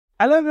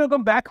Hello and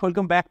welcome back.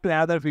 Welcome back to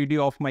another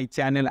video of my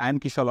channel. I'm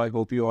Kishal. I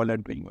hope you all are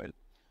doing well.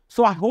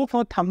 So I hope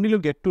from the thumbnail you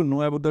get to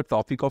know about the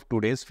topic of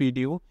today's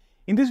video.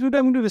 In this video,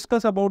 I'm going to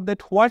discuss about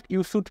that what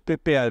you should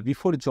prepare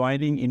before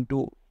joining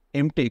into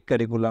MTech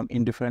curriculum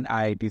in different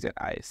IITs and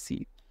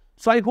IISc.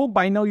 So I hope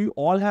by now you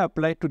all have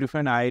applied to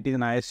different IITs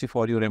and IISc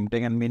for your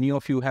MTech, and many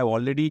of you have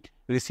already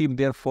received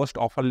their first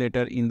offer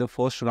letter in the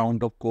first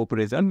round of COAP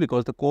result,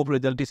 because the COAP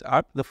result is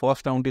up. The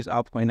first round is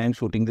up when I'm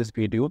shooting this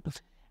video.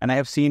 And I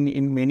have seen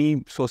in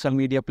many social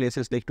media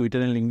places like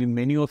Twitter and LinkedIn,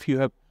 many of you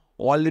have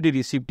already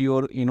received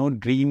your,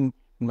 dream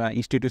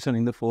institution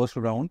in the first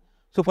round.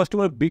 So first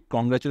of all, big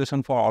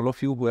congratulations for all of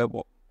you who have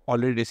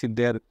already received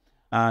their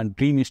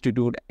dream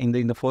institute in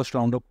the first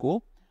round of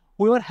COAP.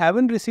 Whoever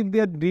haven't received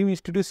their dream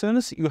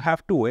institutions, you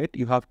have to wait.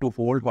 You have to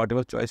hold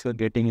whatever choice you're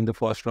getting in the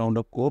first round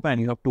of COAP,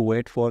 and you have to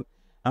wait for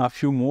a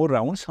few more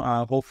rounds.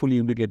 Hopefully,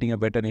 you'll be getting a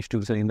better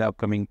institution in the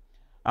upcoming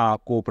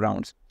COAP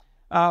rounds.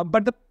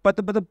 But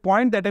the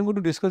point that I'm going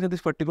to discuss in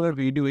this particular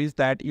video is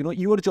that,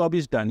 your job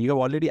is done. You have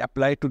already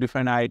applied to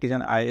different IITs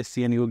and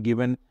IISc, and you've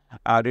given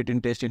a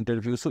written test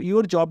interview. So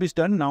your job is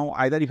done. Now,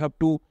 either you have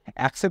to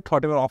accept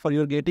whatever offer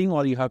you're getting,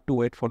 or you have to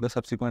wait for the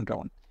subsequent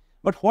round.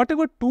 But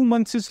whatever 2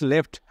 months is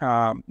left,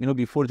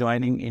 before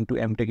joining into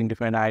MTech in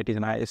different IITs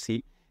and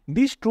IISc,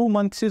 these 2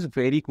 months is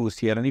very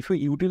crucial. And if you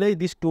utilize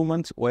these 2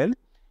 months well,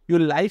 your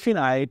life in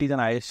IITs and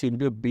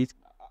IISc will be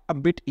a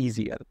bit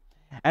easier.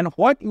 And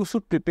what you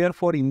should prepare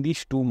for in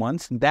these 2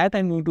 months, that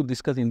I'm going to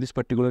discuss in this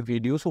particular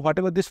video. So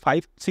whatever these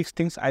 5-6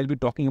 things I'll be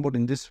talking about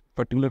in this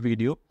particular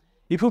video,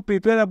 if you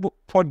prepare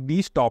for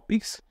these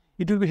topics,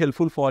 it will be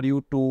helpful for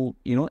you to,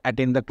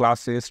 attend the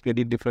classes,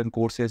 study different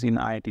courses in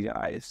IIT and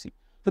IISc.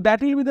 So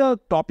that will be the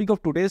topic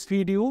of today's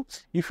video.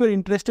 If you're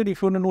interested,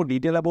 if you want to know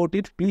detail about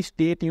it, please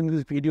stay tuned in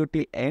this video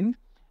till end.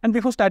 And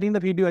before starting the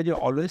video, as I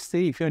always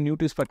say, if you're new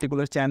to this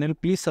particular channel,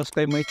 please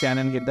subscribe my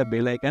channel and hit the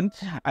bell icon.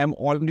 I'm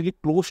already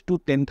close to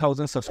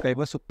 10,000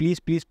 subscribers. So please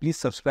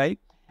subscribe.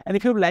 And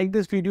if you like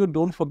this video,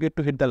 don't forget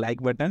to hit the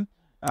like button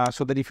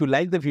so that if you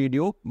like the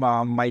video,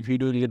 my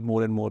video will get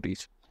more and more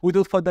reach.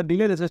 Without further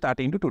delay, let's start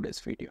into today's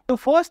video. The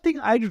first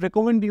thing I'd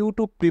recommend you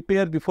to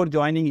prepare before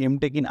joining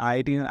MTech in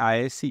IIT and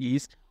IISc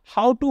is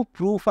how to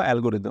prove an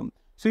algorithm.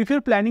 So if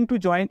you're planning to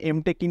join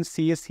MTech in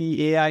CSE,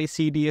 AI,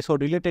 CDS or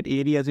related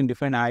areas in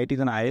different IITs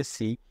and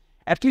IISc,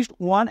 at least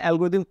one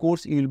algorithm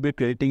course you will be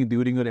creating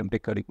during your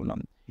MTech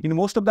curriculum. In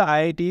most of the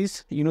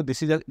IITs,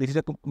 this is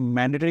a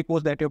mandatory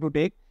course that you have to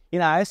take.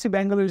 In IISc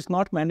Bangalore, it's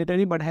not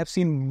mandatory, but I have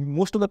seen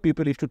most of the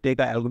people used to take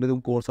an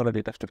algorithm course or a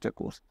data structure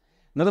course.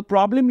 Now the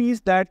problem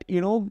is that,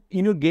 in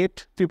your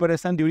GATE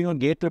preparation, during your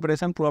GATE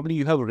preparation, probably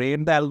you have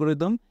read the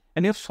algorithm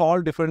and you have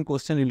solved different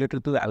questions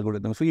related to the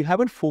algorithm. So you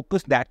haven't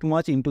focused that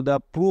much into the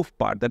proof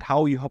part, that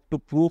how you have to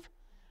prove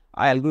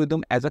an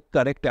algorithm as a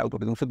correct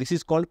algorithm. So this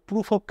is called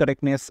proof of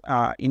correctness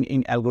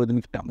in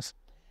algorithmic terms.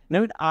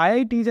 Now in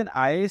IITs and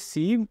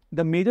IISc,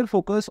 the major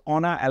focus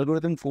on an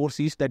algorithm course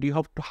is that you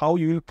have to, how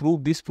you will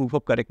prove this proof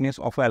of correctness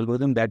of an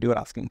algorithm that you are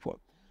asking for.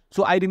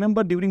 So I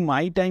remember during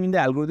my time in the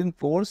algorithm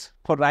course,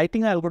 for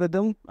writing an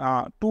algorithm,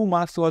 2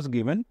 marks was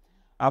given.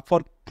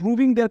 For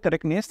proving their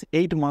correctness,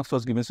 8 marks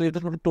was given. So if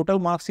the total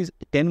marks is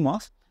 10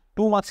 marks,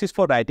 2 marks is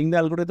for writing the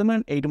algorithm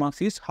and 8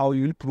 marks is how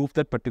you will prove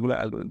that particular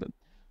algorithm.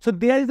 So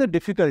there is a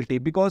difficulty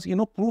because,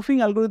 proving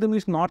algorithm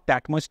is not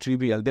that much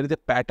trivial. There is a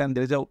pattern,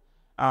 there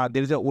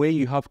is a way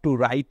you have to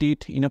write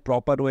it in a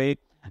proper way.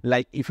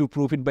 Like if you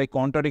prove it by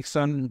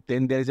contradiction,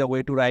 then there is a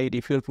way to write.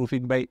 If you prove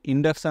it by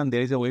induction,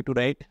 there is a way to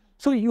write.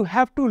 So you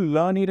have to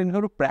learn it and you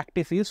have to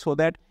practice it so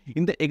that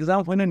in the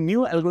exam, when a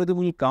new algorithm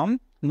will come,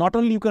 not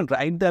only you can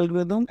write the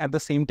algorithm, at the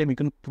same time you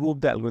can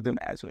prove the algorithm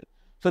as well.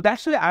 So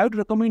that's why I would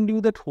recommend you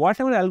that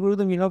whatever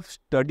algorithm you have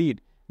studied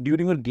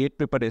during your GATE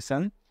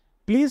preparation,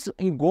 please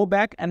go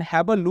back and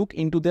have a look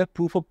into their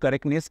proof of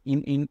correctness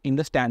in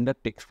the standard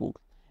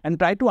textbook and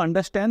try to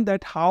understand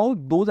that how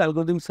those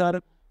algorithms are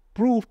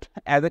proved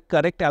as a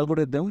correct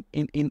algorithm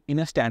in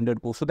a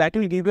standard course. So that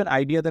will give you an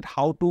idea that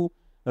how to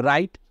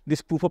write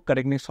this proof of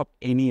correctness of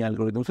any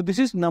algorithm. So this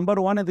is number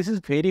one, and this is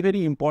very,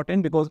 very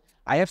important because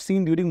I have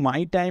seen during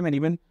my time and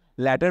even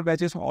latter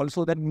batches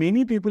also that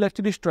many people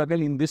actually struggle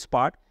in this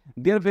part.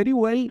 They are very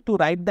well to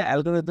write the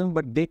algorithm,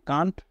 but they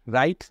can't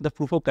write the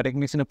proof of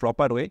correctness in a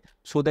proper way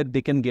so that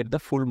they can get the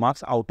full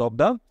marks out of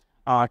the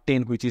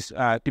 10, which is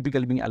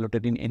typically being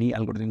allotted in any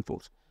algorithm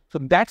course. So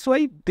that's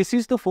why this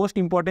is the first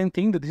important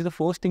thing, that this is the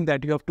first thing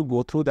that you have to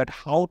go through, that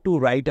how to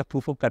write a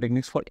proof of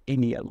correctness for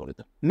any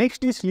algorithm.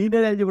 Next is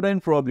linear algebra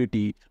and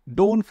probability.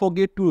 Don't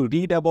forget to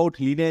read about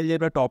linear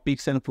algebra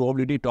topics and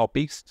probability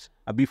topics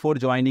before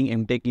joining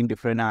MTech in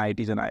different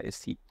IITs and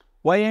IISc.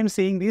 Why I'm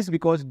saying this?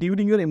 Because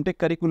during your MTech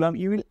curriculum,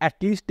 you will at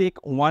least take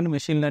one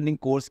machine learning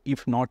course,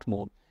 if not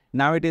more.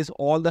 Nowadays,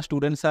 all the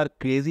students are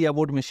crazy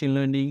about machine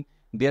learning.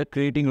 They are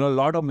creating a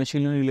lot of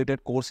machine learning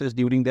related courses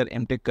during their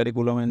MTech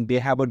curriculum, and they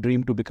have a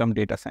dream to become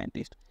data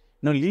scientists.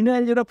 Now, linear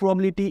algebra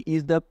probability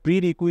is the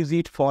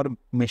prerequisite for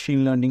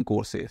machine learning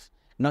courses.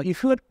 Now,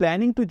 if you are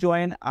planning to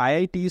join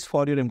IITs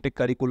for your MTech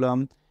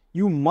curriculum,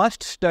 you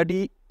must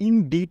study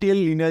in detail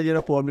linear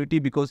algebra probability,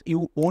 because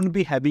you won't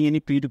be having any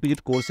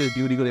prerequisite courses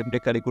during your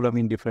MTech curriculum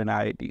in different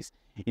IITs.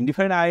 In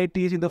different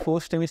IITs, in the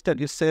first semester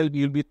itself,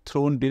 you'll be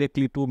thrown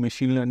directly to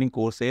machine learning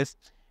courses.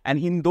 And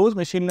in those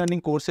machine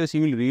learning courses,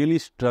 you will really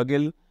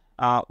struggle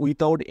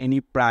without any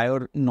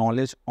prior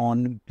knowledge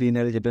on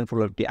linear algebra and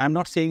probability. I'm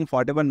not saying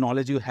whatever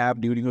knowledge you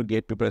have during your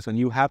GATE preparation,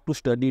 you have to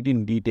study it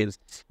in details.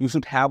 You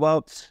should have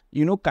a,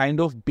 kind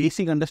of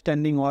basic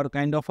understanding or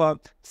kind of a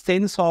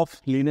sense of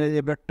linear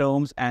algebra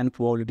terms and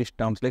probability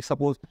terms. Like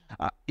suppose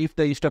if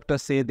the instructor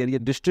say there is a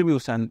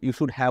distribution, you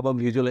should have a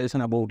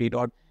visualization about it.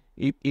 Or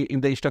if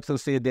the instructor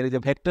say there is a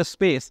vector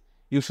space,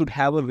 you should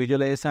have a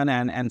visualization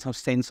and some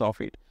sense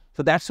of it.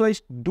 So that's why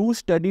do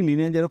study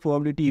linear algebra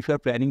probability if you are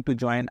planning to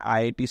join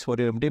IITs for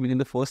your MTech. Within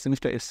the first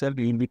semester itself,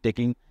 you will be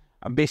taking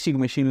a basic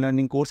machine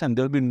learning course, and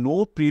there will be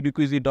no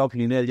prerequisite of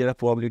linear algebra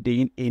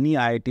probability in any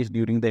IITs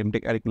during the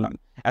MTech curriculum.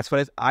 As far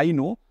as I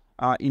know,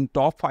 in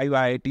top 5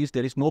 IITs,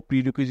 there is no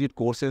prerequisite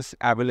courses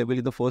available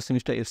in the first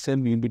semester itself.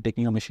 You will be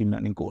taking a machine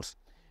learning course.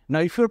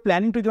 Now, if you're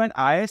planning to join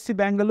IISc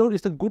Bangalore,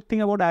 the good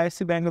thing about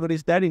IISc Bangalore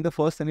is that in the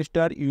first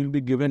semester, you will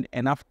be given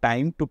enough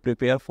time to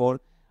prepare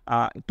for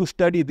to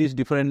study these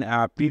different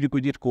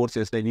prerequisite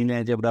courses like linear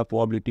algebra,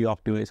 probability,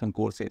 optimization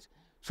courses.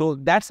 So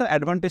that's an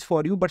advantage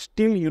for you, but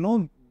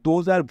still,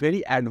 those are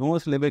very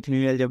advanced level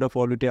linear algebra,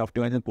 probability,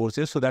 optimization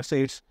courses. So that's why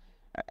it's,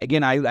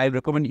 again, I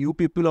recommend you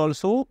people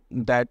also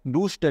that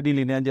do study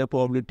linear algebra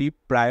probability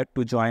prior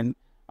to join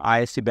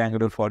IISc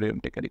Bangalore for your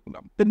MTech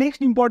curriculum. The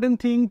next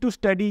important thing to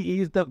study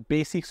is the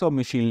basics of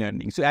machine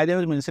learning. So as I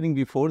was mentioning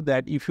before,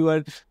 that if you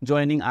are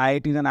joining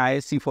IITs and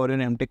IISc for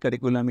an MTech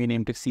curriculum in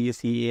MTech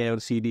CSE or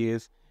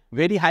CDS,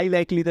 very high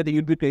likely that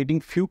you'll be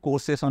creating few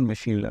courses on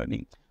machine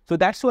learning. So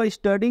that's why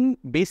studying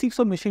basics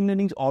of machine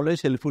learning is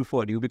always helpful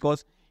for you,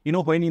 because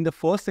when in the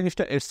first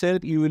semester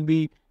itself you will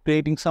be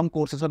creating some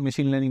courses on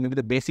machine learning, maybe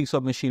the basics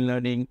of machine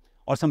learning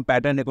or some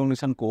pattern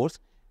recognition course.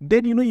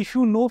 Then if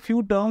you know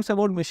few terms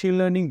about machine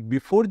learning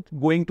before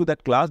going to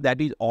that class,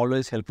 that is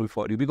always helpful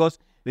for you. Because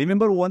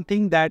remember one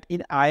thing, that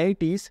in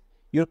IITs,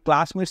 your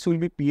classmates will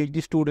be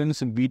PhD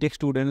students and BTech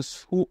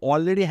students who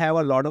already have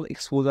a lot of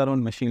exposure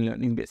on machine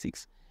learning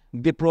basics.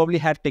 They probably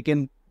have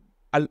taken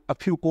a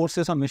few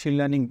courses on machine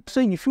learning.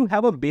 So if you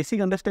have a basic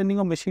understanding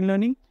of machine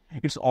learning,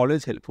 it's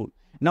always helpful.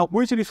 Now,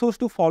 which resource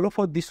to follow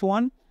for this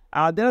one?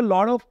 There are a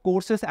lot of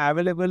courses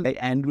available, like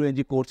Andrew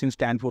Ng course in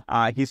Stanford.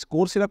 His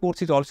Coursera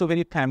course is also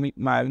very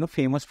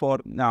famous for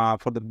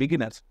the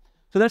beginners.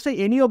 So that's why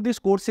any of these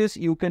courses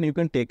you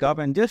can take up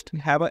and just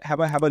have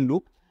a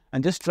look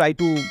and just try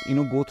to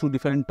go through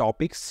different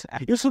topics.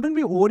 You shouldn't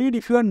be worried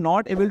if you are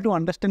not able to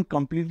understand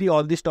completely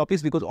all these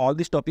topics, because all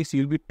these topics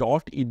you'll be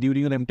taught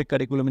during your MTech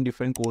curriculum in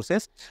different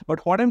courses.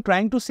 But what I'm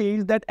trying to say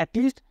is that at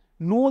least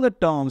know the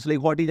terms,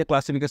 like what is a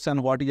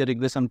classification, what is a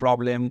regression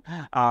problem,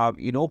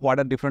 what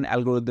are different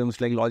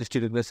algorithms like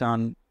logistic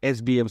regression,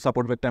 SVM,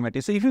 support vector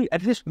matrix. So if you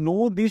at least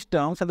know these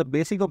terms and the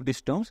basic of these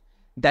terms,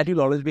 that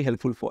will always be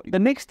helpful for you. The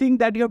next thing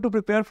that you have to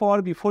prepare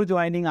for before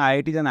joining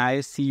IITs and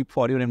IISc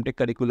for your MTech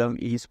curriculum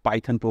is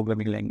Python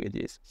programming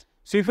languages.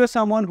 So if you're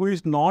someone who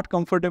is not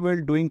comfortable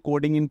doing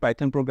coding in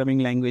Python programming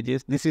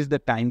languages, this is the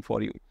time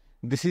for you.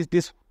 This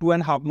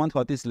 2.5 months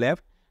what is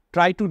left.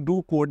 Try to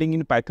do coding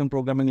in Python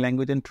programming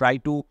language and try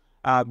to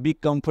be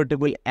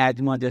comfortable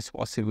as much as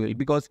possible,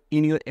 because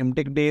in your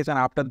MTech days and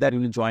after that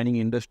you'll be joining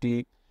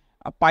industry,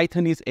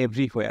 Python is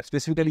everywhere.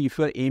 Specifically, if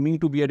you are aiming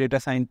to be a data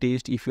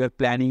scientist, if you are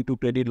planning to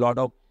credit a lot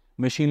of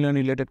machine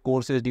learning related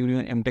courses during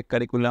your MTech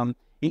curriculum,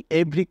 in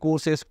every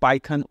courses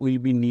Python will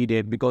be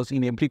needed, because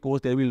in every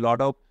course there will be a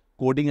lot of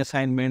coding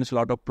assignments, a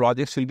lot of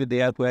projects will be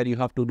there where you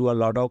have to do a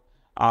lot of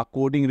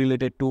coding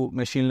related to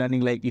machine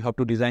learning, like you have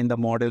to design the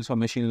models for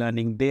machine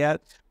learning. There,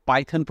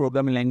 Python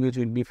programming language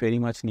will be very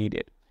much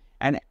needed.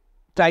 And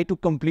try to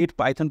complete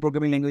Python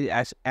programming language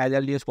as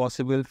early as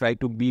possible. Try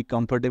to be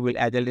comfortable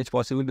as early as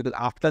possible, because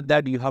after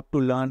that you have to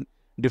learn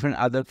different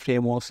other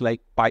frameworks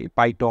like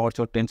PyTorch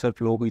or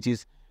TensorFlow, which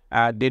is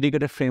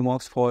dedicated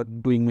frameworks for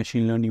doing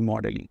machine learning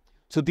modeling.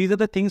 So these are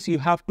the things you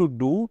have to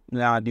do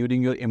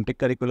during your MTech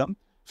curriculum.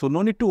 So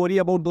no need to worry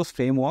about those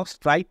frameworks.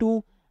 Try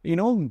to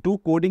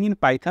do coding in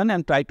Python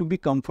and try to be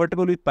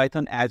comfortable with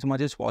Python as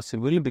much as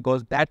possible,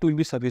 because that will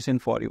be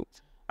sufficient for you.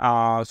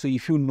 So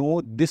if you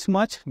know this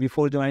much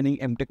before joining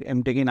MTech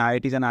in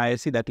IITs and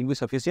IISc, that will be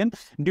sufficient.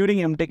 During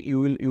MTech, you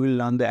will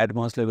learn the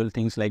advanced level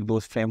things like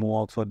those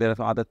frameworks, or there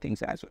are other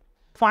things as well.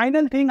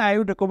 Final thing I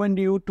would recommend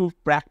you to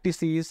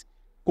practice is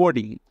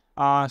coding.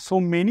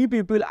 So many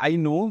people I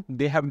know,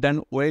 they have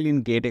done well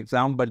in GATE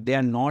exam, but they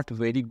are not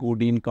very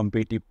good in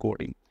competitive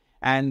coding.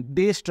 And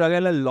they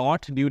struggle a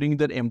lot during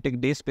their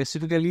MTech days,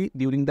 specifically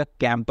during the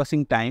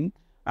campusing time,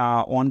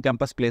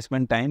 on-campus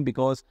placement time,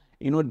 because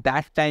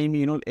that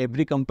time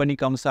every company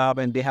comes up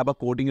and they have a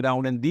coding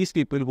round, and these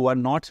people who are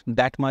not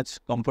that much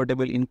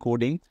comfortable in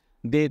coding,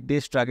 they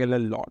struggle a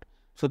lot.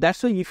 So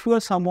that's why if you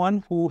are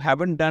someone who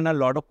haven't done a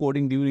lot of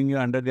coding during your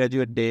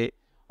undergraduate day,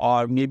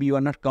 or maybe you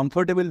are not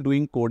comfortable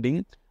doing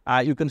coding,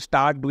 You can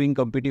start doing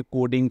competitive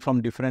coding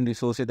from different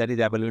resources that is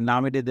available.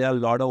 Nowadays, there are a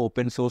lot of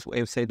open source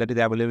websites that is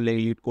available. Like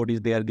Elite Code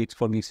is there, Geeks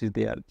for Geeks is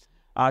there.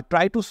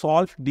 Try to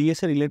solve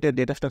DSA related,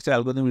 data structure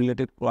algorithm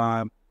related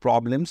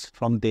problems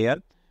from there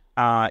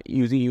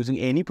using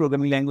any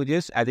programming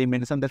languages. As I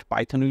mentioned, that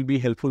Python will be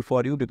helpful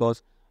for you,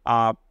 because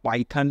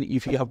Python,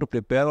 if you have to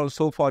prepare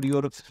also for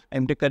your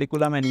MTech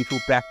curriculum, and if you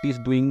practice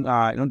doing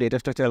data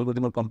structure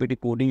algorithm or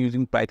competitive coding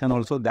using Python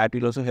also, that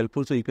will also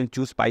helpful. So you can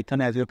choose Python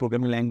as your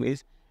programming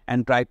language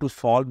and try to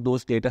solve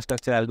those data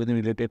structure algorithm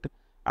related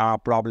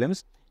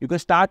problems. You can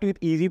start with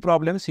easy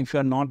problems. If you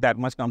are not that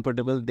much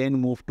comfortable, then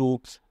move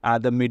to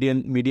the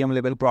medium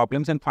level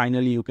problems, and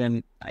finally you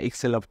can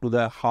excel up to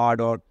the hard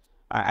or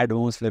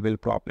advanced level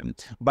problem.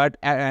 But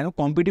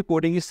competitive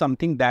coding is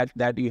something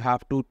that you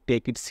have to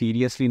take it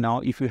seriously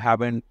now, if you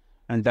haven't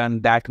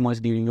done that much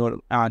during your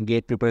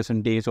GATE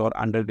preparation days or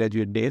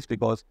undergraduate days,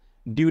 because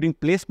during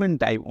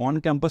placement time,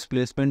 on-campus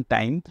placement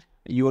time,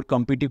 your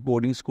competitive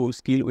coding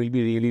skill will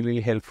be really, really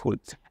helpful.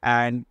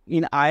 And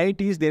in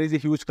IITs, there is a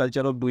huge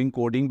culture of doing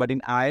coding, but in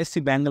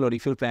IISc Bangalore,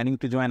 if you're planning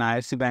to join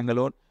IISc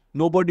Bangalore,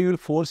 nobody will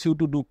force you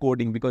to do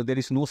coding, because there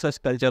is no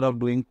such culture of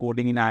doing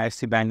coding in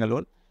IISc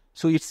Bangalore.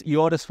 So it's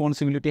your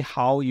responsibility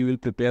how you will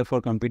prepare for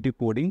competitive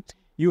coding.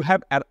 You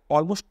have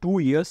almost 2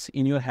 years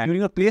in your hand. During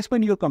your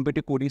placement, your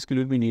competitive coding skill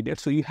will be needed.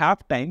 So you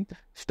have time.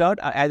 Start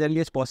as early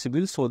as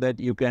possible, so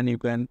that you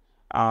can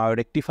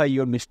rectify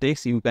your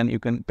mistakes. You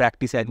can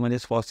practice as much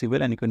as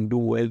possible, and you can do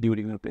well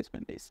during your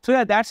placement days. So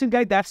yeah, that's it,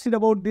 guys. That's it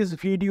about this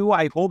video.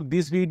 I hope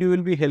this video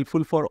will be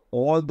helpful for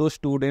all those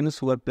students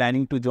who are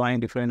planning to join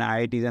different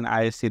IITs and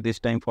IISc this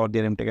time for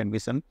their MTech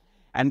admission.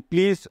 And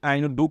please,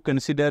 do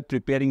consider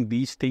preparing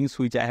these things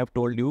which I have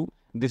told you.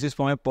 This is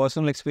from my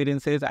personal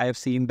experiences. I have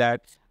seen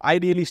that I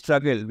really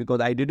struggled,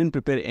 because I didn't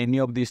prepare any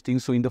of these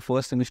things. So in the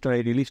first semester, I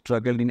really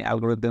struggled in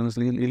algorithms,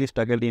 really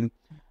struggled in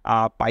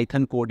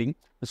Python coding.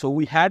 So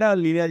we had a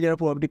linear algebra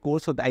probability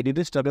course, so I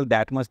didn't struggle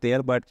that much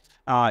there. But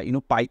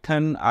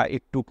Python,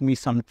 it took me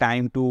some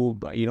time to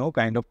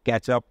kind of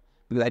catch up,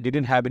 because I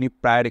didn't have any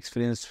prior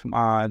experience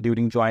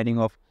during joining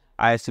of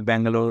IISc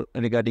Bangalore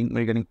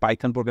regarding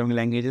Python programming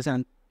languages,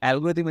 and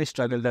algorithm I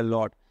struggled a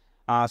lot.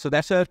 So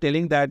that's why I'm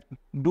telling that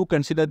do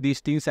consider these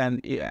things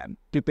and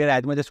prepare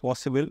as much as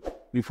possible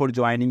before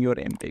joining your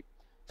MTech.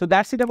 So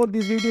that's it about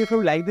this video. If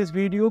you like this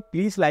video,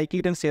 please like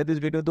it and share this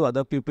video to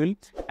other people.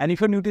 And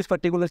if you're new to this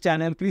particular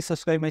channel, please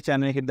subscribe my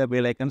channel and hit the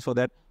bell icon, so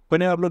that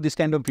when I upload this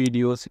kind of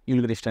videos,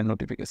 you'll get instant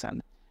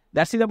notification.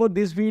 That's it about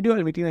this video.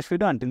 I'll meet you in next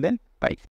video. Until then, bye.